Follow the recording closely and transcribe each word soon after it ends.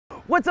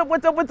What's up,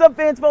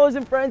 fans, followers,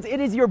 and friends?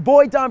 It is your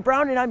boy, Don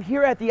Brown, and I'm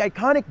here at the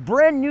iconic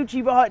brand new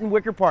Cheba Hut in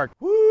Wicker Park.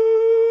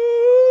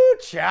 Woo,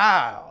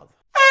 child.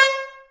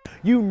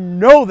 You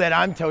know that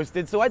I'm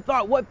toasted, so I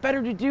thought what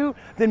better to do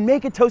than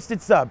make a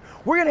toasted sub.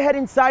 We're gonna head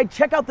inside,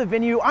 check out the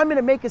venue. I'm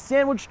gonna make a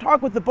sandwich,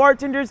 talk with the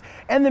bartenders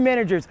and the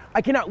managers.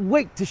 I cannot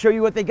wait to show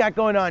you what they got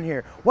going on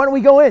here. Why don't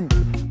we go in?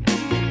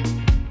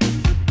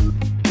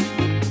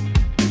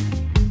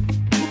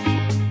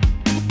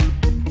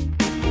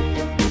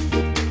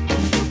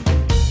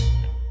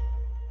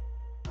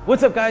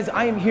 What's up, guys?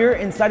 I am here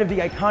inside of the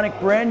iconic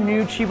brand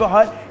new Cheba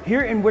Hut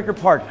here in Wicker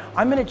Park.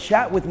 I'm gonna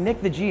chat with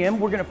Nick, the GM.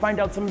 We're gonna find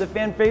out some of the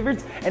fan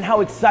favorites and how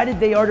excited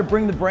they are to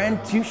bring the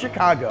brand to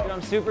Chicago.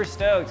 I'm super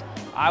stoked.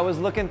 I was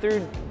looking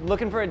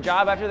for a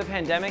job after the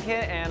pandemic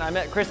hit, and I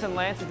met Chris and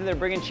Lance and they're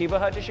bringing Cheba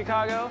Hut to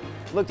Chicago.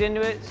 Looked into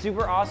it,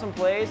 super awesome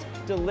place,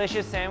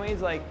 delicious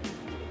sandwiches, like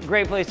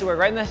great place to work.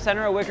 Right in the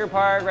center of Wicker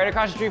Park, right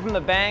across the street from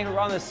the bank. We're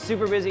on this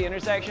super busy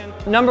intersection.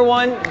 Number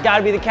one,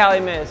 gotta be the Cali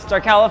Mist. It's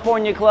our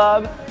California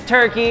club.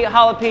 Turkey,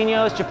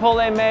 jalapenos,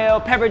 chipotle mayo,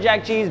 pepper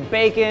jack cheese,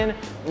 bacon,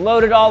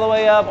 loaded all the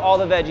way up, all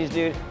the veggies,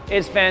 dude.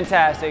 It's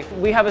fantastic.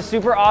 We have a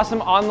super awesome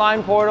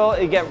online portal.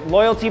 You get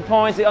loyalty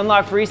points, you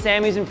unlock free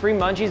Sammys and free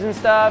Munchies and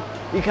stuff.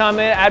 You come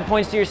in, add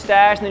points to your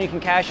stash, and then you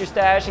can cash your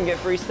stash and get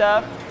free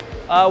stuff.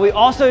 We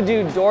also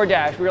do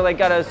DoorDash. We're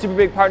got a super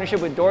big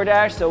partnership with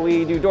DoorDash, so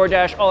we do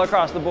DoorDash all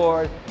across the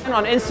board. And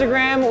on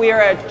Instagram, we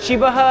are at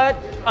Cheba Hut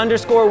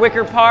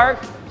 _Wicker Park.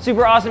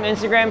 Super awesome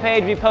Instagram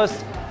page. We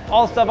post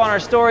all stuff on our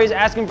stories,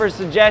 asking for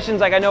suggestions.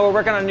 Like, I know we're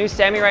working on a new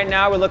Sammy right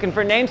now. We're looking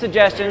for name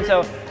suggestions,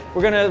 so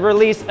we're gonna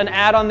release an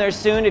ad on there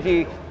soon. If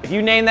you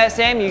name that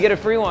Sammy, you get a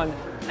free one.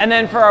 And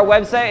then for our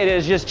website, it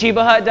is just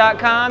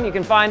chebahut.com. You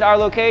can find our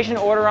location,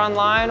 order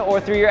online, or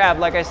through your app,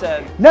 like I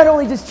said. Not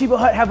only does Cheba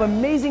Hut have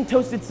amazing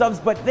toasted subs,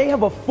 but they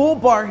have a full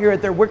bar here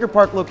at their Wicker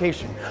Park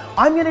location.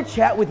 I'm gonna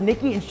chat with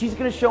Nikki, and she's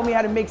gonna show me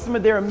how to make some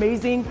of their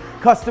amazing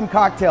custom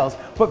cocktails.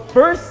 But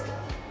first,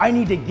 I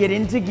need to get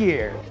into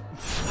gear.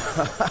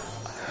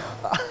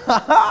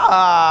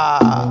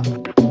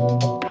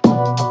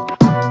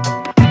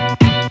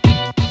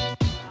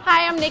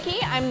 Hi, I'm Nikki.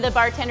 I'm the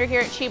bartender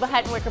here at Cheba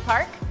Hut in Wicker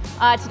Park.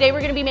 Today we're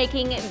going to be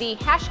making the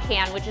Hash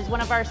Can, which is one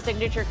of our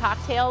signature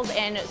cocktails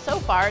and so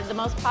far the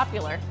most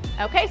popular.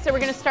 Okay, so we're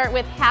going to start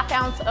with ½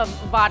 ounce of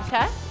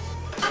vodka,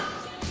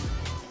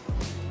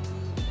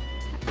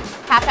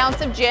 ½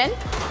 ounce of gin,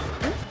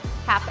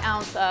 ½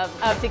 ounce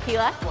of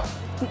tequila.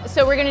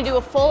 So we're going to do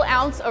a full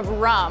ounce of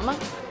rum,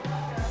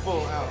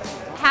 Full ounce.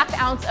 ½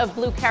 ounce of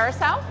blue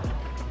curacao.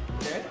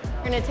 Okay.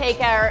 We're going to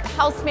take our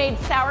house-made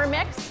sour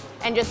mix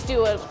and just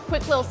do a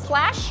quick little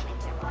splash.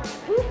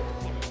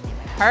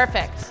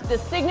 Perfect. The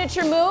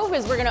signature move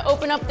is we're gonna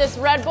open up this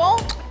Red Bull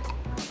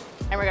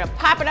and we're gonna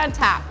pop it on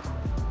top.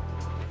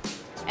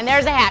 And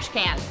there's a hash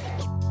can.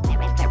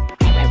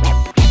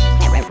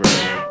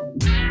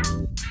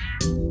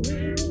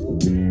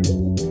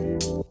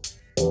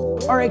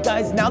 All right,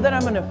 guys, now that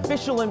I'm an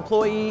official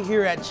employee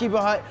here at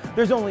Cheba Hut,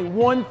 there's only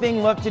one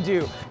thing left to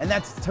do, and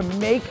that's to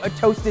make a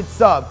toasted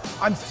sub.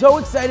 I'm so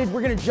excited.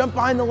 We're gonna jump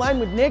behind the line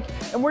with Nick,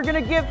 and we're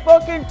gonna get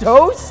fucking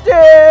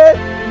toasted.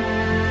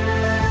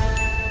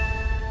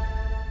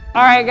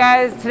 All right,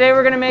 guys, today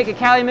we're gonna make a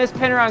Cali Mist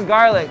pinner on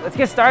garlic. Let's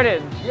get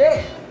started.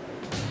 Yeah.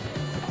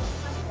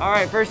 All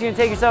right, first you're gonna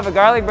take yourself a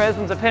garlic bread. This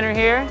one's a pinner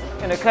here.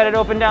 Gonna cut it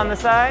open down the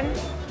side.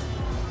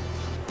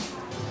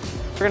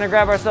 We're gonna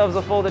grab ourselves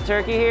a folded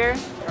turkey here.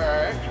 All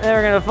right. And then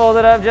we're gonna fold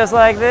it up just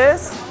like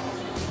this.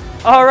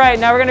 All right,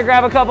 now we're gonna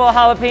grab a couple of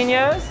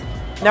jalapenos.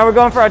 Now we're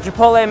going for our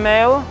chipotle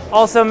mayo,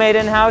 also made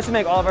in-house. We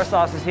make all of our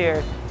sauces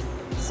here.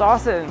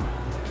 Saucing.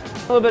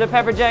 A little bit of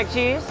pepper jack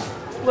cheese,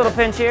 a little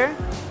pinch here.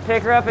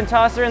 Pick her up and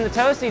toss her in the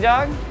toasty,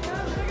 dog.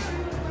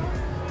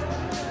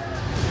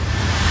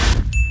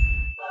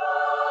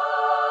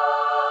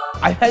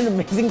 I've had an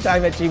amazing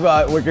time at Cheba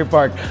Hut Wicker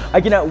Park. I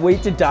cannot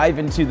wait to dive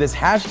into this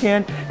hash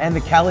can and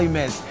the Cali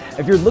Mist.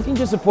 If you're looking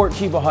to support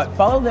Cheba Hut,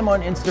 follow them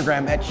on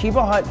Instagram at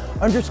Cheba Hut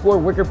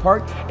 _Wicker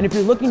Park. And if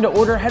you're looking to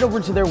order, head over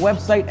to their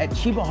website at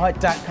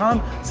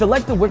chebahut.com,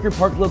 select the Wicker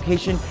Park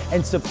location,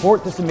 and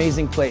support this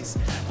amazing place.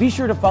 Be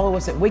sure to follow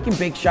us at Wake and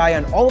Bake Shy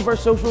on all of our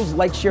socials,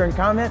 like, share, and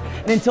comment.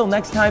 And until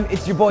next time,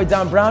 it's your boy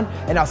Don Brown,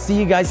 and I'll see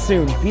you guys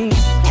soon.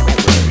 Peace.